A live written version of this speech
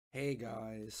Hey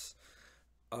guys,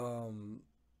 um,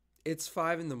 it's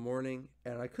 5 in the morning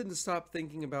and I couldn't stop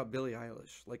thinking about Billie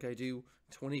Eilish like I do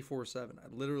 24/7. I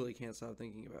literally can't stop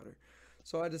thinking about her.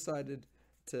 So I decided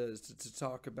to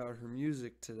talk about her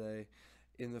music today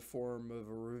in the form of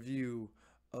a review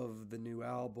of the new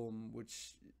album,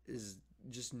 which is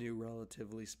just new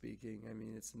relatively speaking. I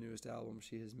mean, it's the newest album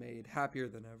she has made, Happier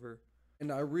Than Ever.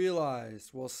 And I realized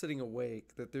while sitting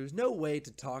awake that there's no way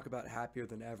to talk about Happier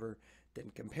Than Ever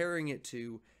than comparing it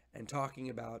to and talking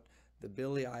about the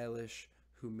Billie Eilish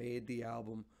who made the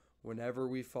album Whenever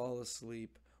We Fall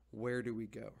Asleep, Where Do We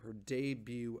Go? Her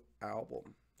debut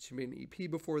album. She made an EP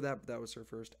before that, but that was her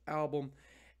first album.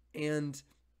 And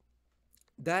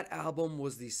that album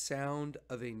was the sound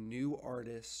of a new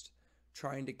artist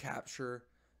trying to capture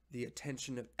the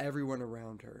attention of everyone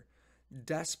around her,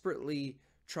 desperately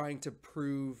trying to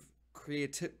prove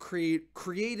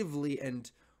creatively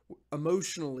and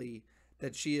emotionally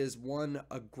that she is one,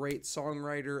 a great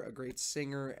songwriter, a great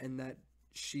singer, and that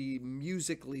she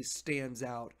musically stands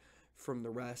out from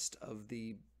the rest of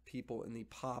the people in the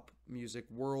pop music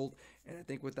world. And I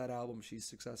think with that album, she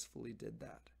successfully did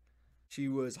that. She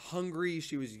was hungry,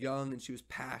 she was young, and she was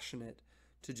passionate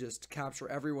to just capture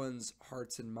everyone's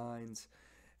hearts and minds.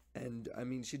 And I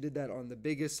mean, she did that on the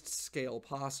biggest scale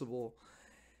possible.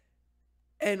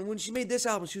 And when she made this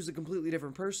album, she was a completely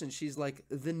different person. She's like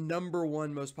the number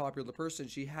one most popular person.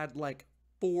 She had like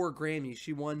four Grammys.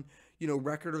 She won,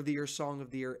 Record of the Year, Song of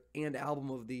the Year, and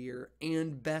Album of the Year,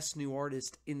 and Best New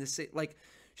Artist in the same. Like,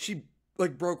 she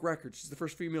like broke records. She's the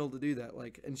first female to do that.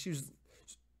 Like, and she was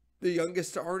the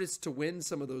youngest artist to win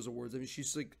some of those awards. I mean,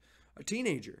 she's like a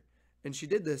teenager, and she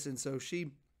did this, and so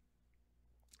she.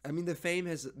 I mean, the fame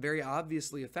has very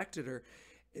obviously affected her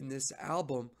in this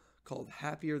album called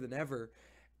Happier Than Ever,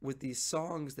 with these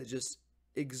songs that just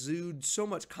exude so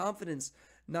much confidence,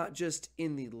 not just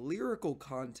in the lyrical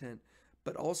content,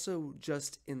 but also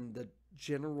just in the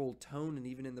general tone and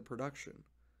even in the production.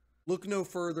 Look no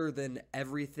further than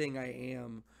Everything I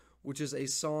Am, which is a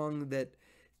song that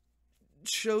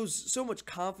shows so much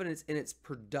confidence in its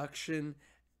production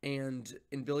and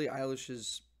in Billie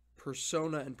Eilish's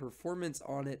persona and performance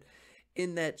on it,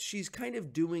 in that she's kind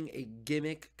of doing a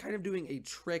gimmick, kind of doing a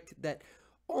trick that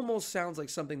almost sounds like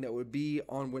something that would be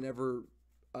on Whenever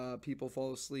People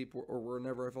Fall Asleep, or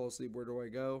Whenever I Fall Asleep, Where Do I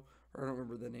Go? Or I don't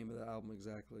remember the name of the album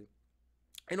exactly.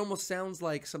 It almost sounds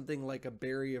like something like a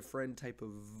Bury a Friend type of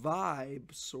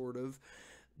vibe, sort of,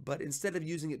 but instead of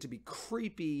using it to be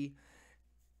creepy,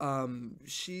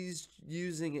 she's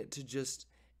using it to just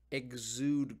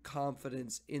exude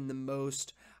confidence in the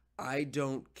most I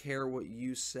don't care what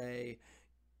you say,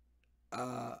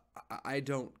 uh, I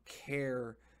don't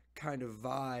care kind of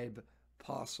vibe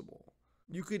possible.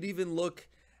 You could even look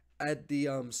at the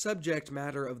subject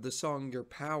matter of the song Your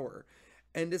Power.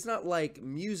 And it's not like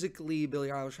musically Billie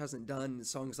Eilish hasn't done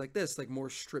songs like this, like more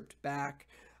stripped back.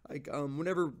 Like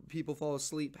Whenever People Fall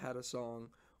Asleep had a song,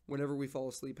 Whenever We Fall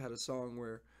Asleep had a song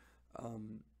where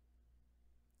um,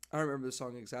 I don't remember the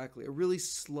song exactly. A really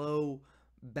slow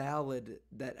ballad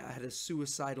that had a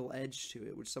suicidal edge to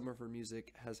it, which some of her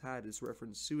music has had. It's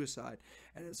referenced suicide,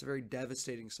 and it's a very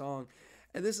devastating song.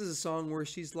 And this is a song where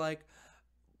she's like,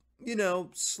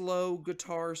 slow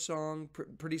guitar song,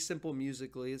 pretty simple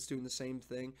musically. It's doing the same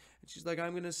thing. And she's like,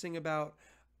 I'm going to sing about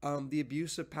the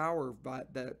abuse of power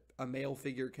that a male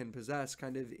figure can possess,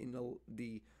 kind of in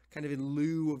the kind of in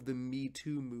lieu of the Me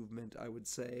Too movement, I would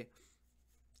say.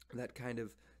 That kind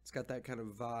of it's got that kind of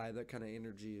vibe, that kind of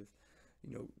energy of,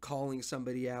 calling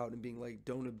somebody out and being like,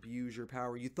 don't abuse your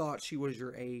power. You thought she was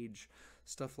your age,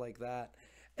 stuff like that.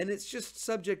 And it's just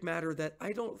subject matter that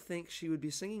I don't think she would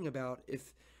be singing about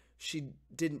if she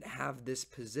didn't have this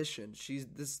position. She's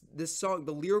this song,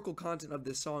 the lyrical content of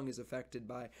this song is affected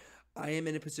by I am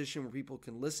in a position where people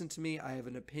can listen to me. I have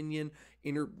an opinion.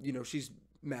 She's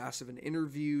massive in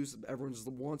interviews. Everyone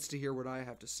wants to hear what I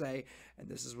have to say, and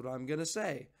this is what I'm gonna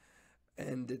say.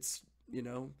 And it's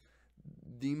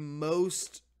the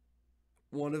most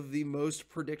one of the most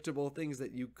predictable things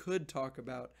that you could talk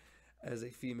about as a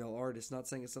female artist. Not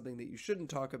saying it's something that you shouldn't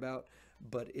talk about,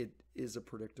 but it is a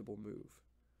predictable move.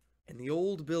 And the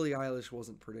old Billie Eilish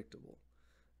wasn't predictable.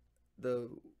 The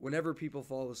Whenever People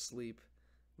Fall Asleep,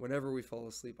 Whenever We Fall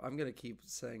Asleep, I'm gonna keep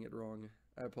saying it wrong.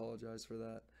 I apologize for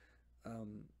that.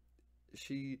 Um,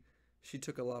 she she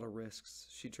took a lot of risks.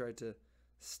 She tried to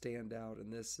stand out,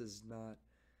 and this is not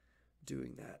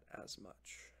doing that as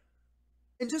much.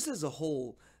 And just as a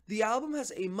whole, the album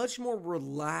has a much more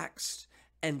relaxed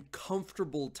and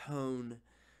comfortable tone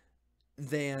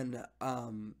than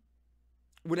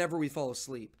Whenever We Fall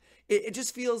Asleep. it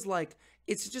just feels like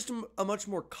it's just a much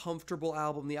more comfortable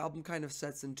album. The album kind of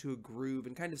sets into a groove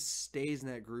and kind of stays in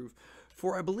that groove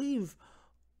for, I believe,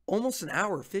 almost an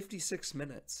hour, 56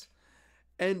 minutes.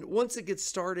 And once it gets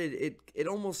started, it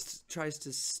almost tries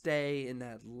to stay in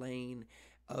that lane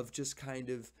of just kind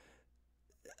of,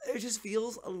 it just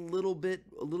feels a little bit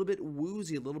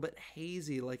woozy, a little bit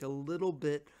hazy, like a little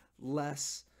bit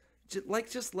less,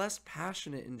 just less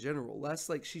passionate in general, less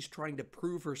like she's trying to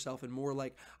prove herself and more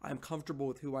like I'm comfortable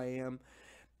with who I am.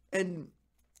 And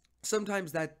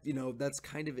sometimes that, that's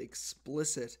kind of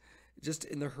explicit just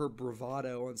in her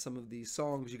bravado on some of these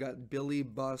songs. You got Billy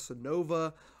Bossa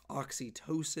Nova,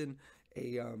 Oxytocin,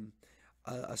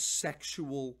 a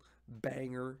sexual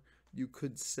banger, you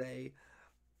could say.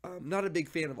 Not a big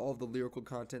fan of all of the lyrical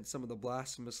content, some of the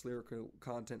blasphemous lyrical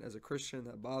content as a Christian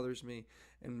that bothers me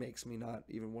and makes me not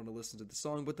even want to listen to the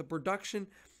song. But the production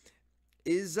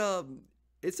is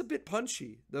it's a bit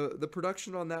punchy. The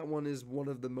production on that one is one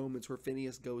of the moments where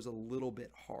Phineas goes a little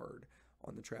bit hard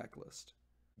on the track list.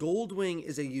 Goldwing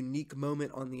is a unique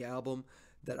moment on the album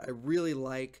that I really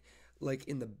like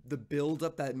in the build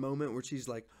up, that moment where she's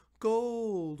like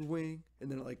Goldwing,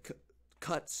 and then it like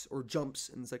cuts or jumps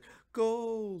and it's like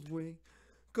Goldwing,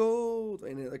 gold,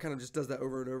 and it kind of just does that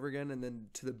over and over again, and then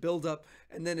to the build up,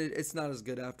 and then it's not as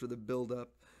good after the build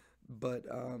up, but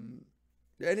and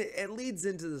it leads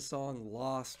into the song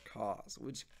Lost Cause,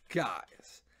 which,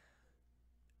 guys,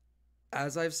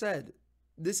 as I've said,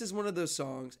 this is one of those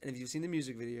songs, and if you've seen the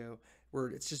music video, where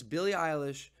it's just Billie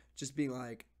Eilish just being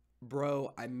like,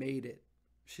 bro, I made it.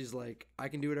 She's like, I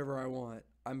can do whatever I want.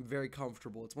 I'm very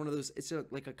comfortable. It's one of those,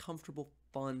 like a comfortable,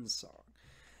 fun song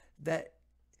that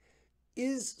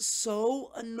is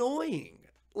so annoying.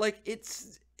 Like,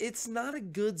 it's not a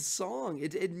good song.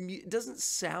 It doesn't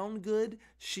sound good.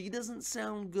 She doesn't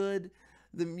sound good.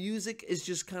 The music is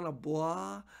just kind of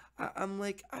blah. I'm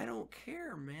like, I don't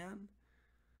care, man.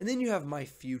 And then you have My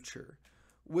Future,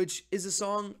 which is a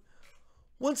song,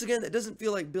 once again, that doesn't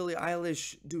feel like Billie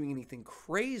Eilish doing anything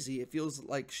crazy. It feels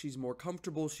like she's more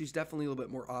comfortable. She's definitely a little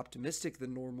bit more optimistic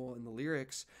than normal in the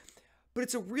lyrics. But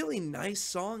it's a really nice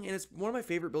song, and it's one of my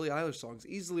favorite Billie Eilish songs.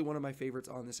 Easily one of my favorites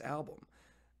on this album.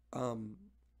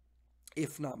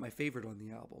 If not my favorite on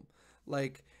the album.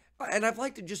 Like, and I've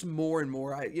liked it just more and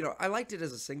more. I liked it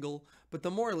as a single, but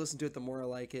the more I listen to it, the more I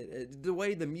like it. The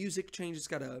way the music changes, it's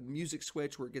got a music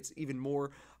switch where it gets even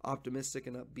more optimistic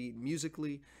and upbeat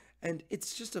musically. And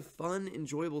it's just a fun,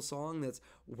 enjoyable song that's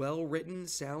well written,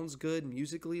 sounds good,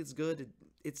 musically it's good.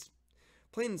 It's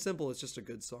plain and simple, it's just a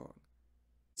good song.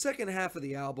 Second half of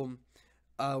the album,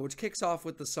 which kicks off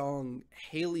with the song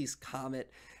Halley's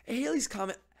Comet. Halley's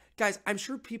Comet, guys, I'm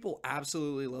sure people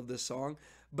absolutely love this song,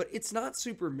 but it's not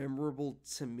super memorable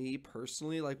to me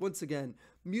personally. Like, once again,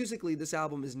 musically, this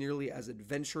album is nearly as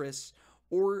adventurous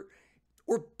or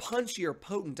punchy or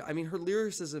potent. I mean, her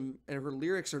lyricism and her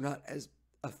lyrics are not as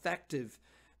effective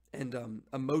and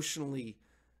emotionally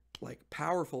like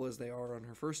powerful as they are on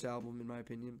her first album, in my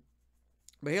opinion.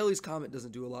 But Halley's Comet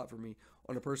doesn't do a lot for me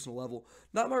on a personal level.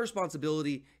 Not My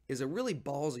Responsibility is a really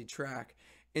ballsy track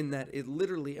in that it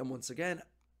literally, and once again,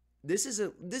 this is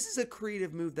a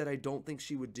creative move that I don't think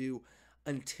she would do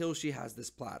until she has this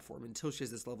platform, until she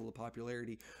has this level of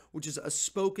popularity, which is a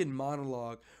spoken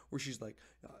monologue where she's like,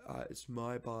 it's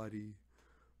my body.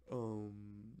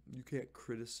 You can't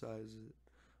criticize it.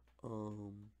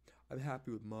 I'm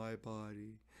happy with my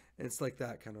body. And it's like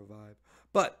that kind of vibe.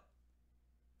 But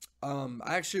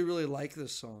I actually really like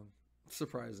this song,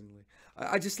 surprisingly.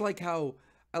 I just like how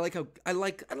I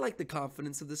like the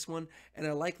confidence of this one, and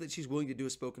I like that she's willing to do a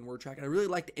spoken word track. And I really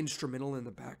like the instrumental in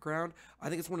the background. I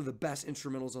think it's one of the best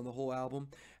instrumentals on the whole album.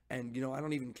 And I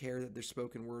don't even care that there's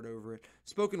spoken word over it.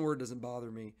 Spoken word doesn't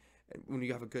bother me when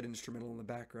you have a good instrumental in the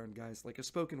background, guys. Like, a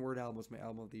spoken word album was my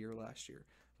album of the year last year.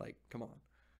 Like, come on.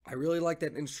 I really like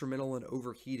that instrumental in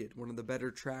Overheated, one of the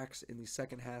better tracks in the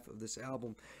second half of this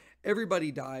album.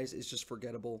 Everybody Dies is just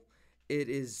forgettable. It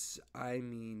is, I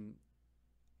mean,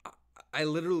 I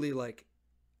literally, like,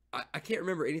 I can't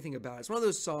remember anything about it. It's one of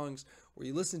those songs where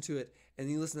you listen to it, and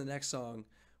then you listen to the next song,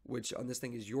 which on this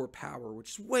thing is Your Power,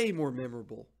 which is way more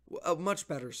memorable. A much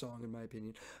better song, in my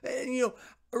opinion. And,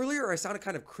 earlier I sounded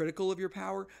kind of critical of Your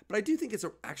Power, but I do think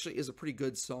actually is a pretty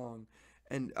good song.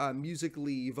 And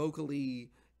musically, vocally,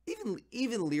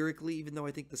 even lyrically, even though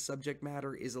I think the subject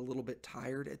matter is a little bit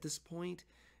tired at this point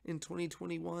in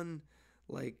 2021,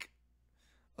 like,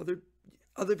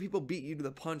 other people beat you to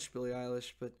the punch, Billie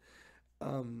Eilish, but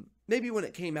maybe when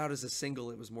it came out as a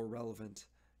single, it was more relevant.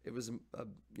 It was,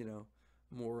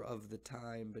 more of the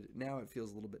time, but now it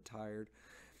feels a little bit tired.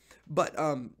 But,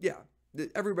 yeah,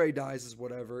 Everybody Dies is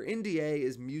whatever. NDA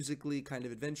is musically kind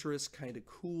of adventurous, kind of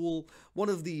cool. One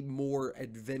of the more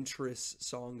adventurous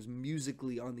songs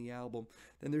musically on the album.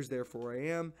 Then there's Therefore I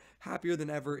Am. Happier Than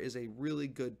Ever is a really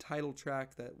good title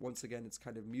track that, once again, it's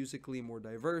kind of musically more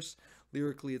diverse.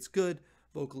 Lyrically, it's good.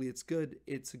 Vocally, it's good.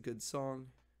 It's a good song.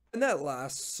 And that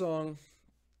last song,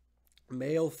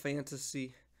 Male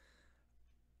Fantasy,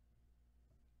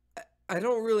 I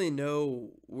don't really know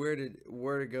where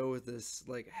to go with this,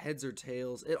 like heads or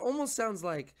tails. It almost sounds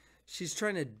like she's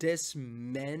trying to diss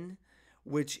men,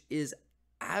 which is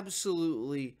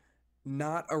absolutely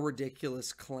not a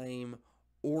ridiculous claim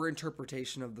or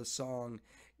interpretation of the song,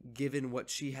 given what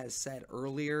she has said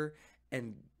earlier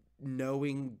and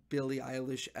knowing Billie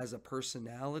Eilish as a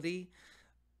personality.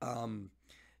 Um,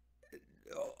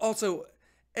 Also,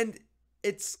 and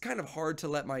it's kind of hard to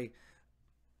let my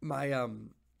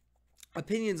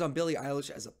opinions on Billie Eilish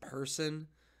as a person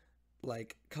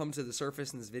like come to the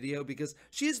surface in this video, because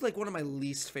she is like one of my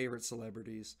least favorite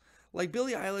celebrities. Like,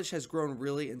 Billie Eilish has grown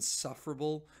really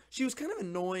insufferable. She was kind of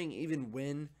annoying even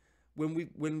when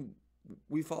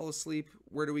we fall asleep,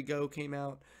 Where Do We Go came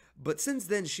out. But since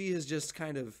then she has just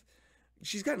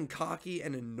she's gotten cocky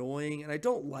and annoying, and I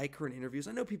don't like her in interviews.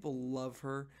 I know people love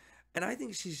her, and I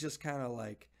think she's just kind of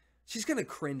like, she's kind of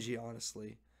cringy,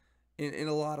 honestly, in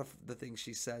a lot of the things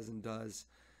she says and does.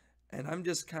 And I'm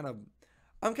kind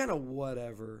of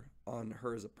whatever on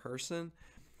her as a person.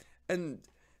 And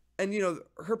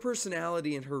her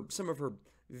personality and some of her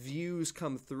views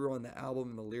come through on the album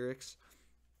and the lyrics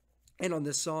and on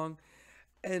this song.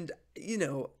 And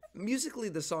musically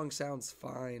the song sounds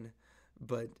fine,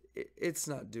 but it's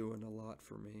not doing a lot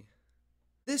for me.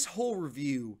 This whole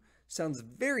review sounds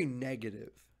very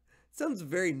negative. It sounds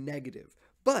very negative.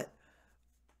 But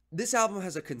this album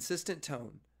has a consistent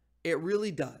tone. It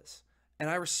really does. And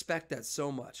I respect that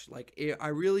so much. Like, I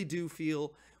really do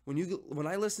feel when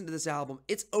I listen to this album,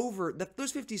 it's over.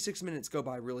 Those 56 minutes go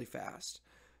by really fast,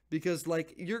 because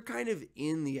like, you're kind of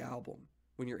in the album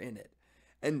when you're in it.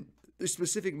 And there's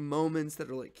specific moments that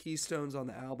are like keystones on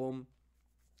the album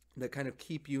that kind of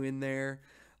keep you in there.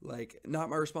 Like, Not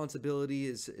My Responsibility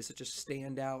is such a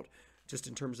standout, just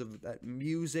in terms of that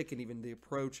music and even the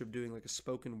approach of doing like a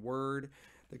spoken word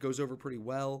that goes over pretty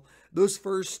well. Those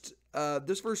first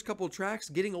couple tracks,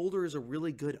 Getting Older is a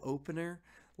really good opener,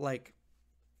 like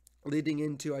leading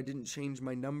into I Didn't Change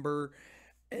My Number.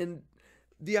 And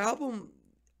the album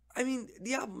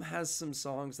has some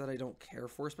songs that I don't care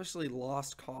for, especially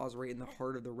Lost Cause, right in the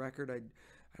heart of the record. I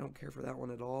don't care for that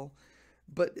one at all.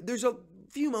 But there's a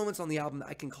few moments on the album that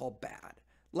I can call bad.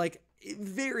 Like,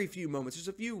 very few moments. There's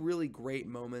a few really great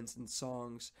moments and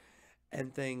songs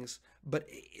and things, but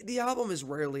the album is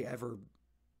rarely ever...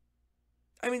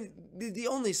 the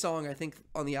only song I think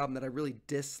on the album that I really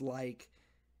dislike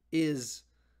is...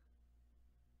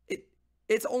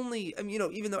 It's only...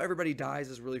 even though Everybody Dies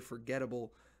is really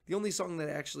forgettable, the only song that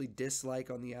I actually dislike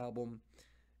on the album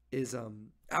is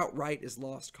outright is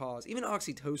Lost Cause. Even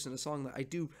Oxytocin, a song that I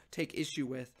do take issue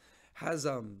with, has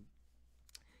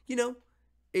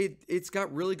it's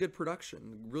got really good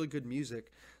production, really good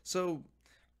music. So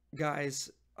guys,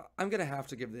 I'm gonna have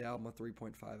to give the album a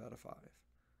 3.5 out of 5.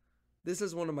 This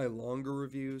is one of my longer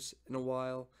reviews in a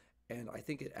while, and I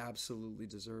think it absolutely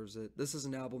deserves it. This is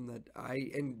an album that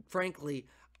frankly,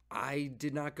 I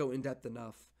did not go in depth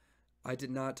enough. I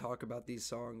did not talk about these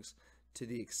songs to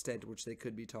the extent which they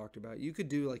could be talked about. You could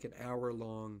do like an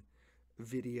hour-long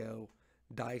video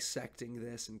dissecting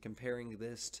this and comparing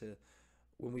this to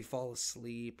When We Fall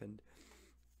Asleep, and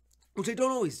which I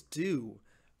don't always do.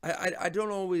 I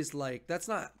don't always like, that's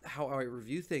not how I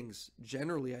review things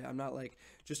generally. I'm not like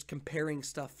just comparing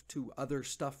stuff to other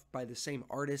stuff by the same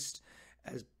artist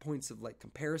as points of like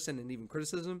comparison and even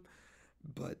criticism.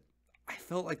 But I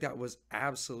felt like that was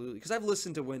absolutely, because I've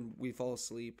listened to When We Fall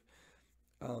Asleep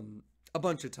a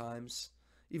bunch of times,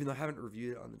 even though I haven't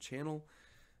reviewed it on the channel,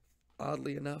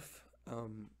 oddly enough. I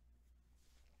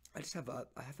have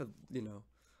a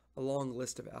long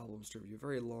list of albums to review, a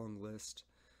very long list.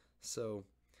 So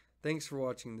thanks for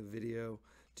watching the video.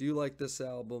 Do you like this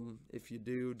album? If you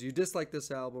do you dislike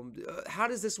this album? How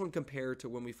does this one compare to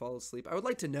When We Fall Asleep? I would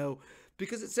like to know,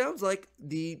 because it sounds like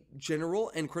the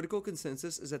general and critical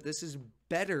consensus is that this is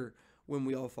better When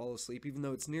We All Fall Asleep, even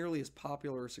though it's nearly as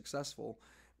popular or successful.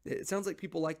 It sounds like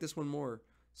people like this one more.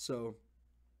 So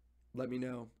let me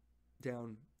know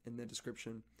down in the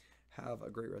description. Have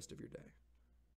a great rest of your day.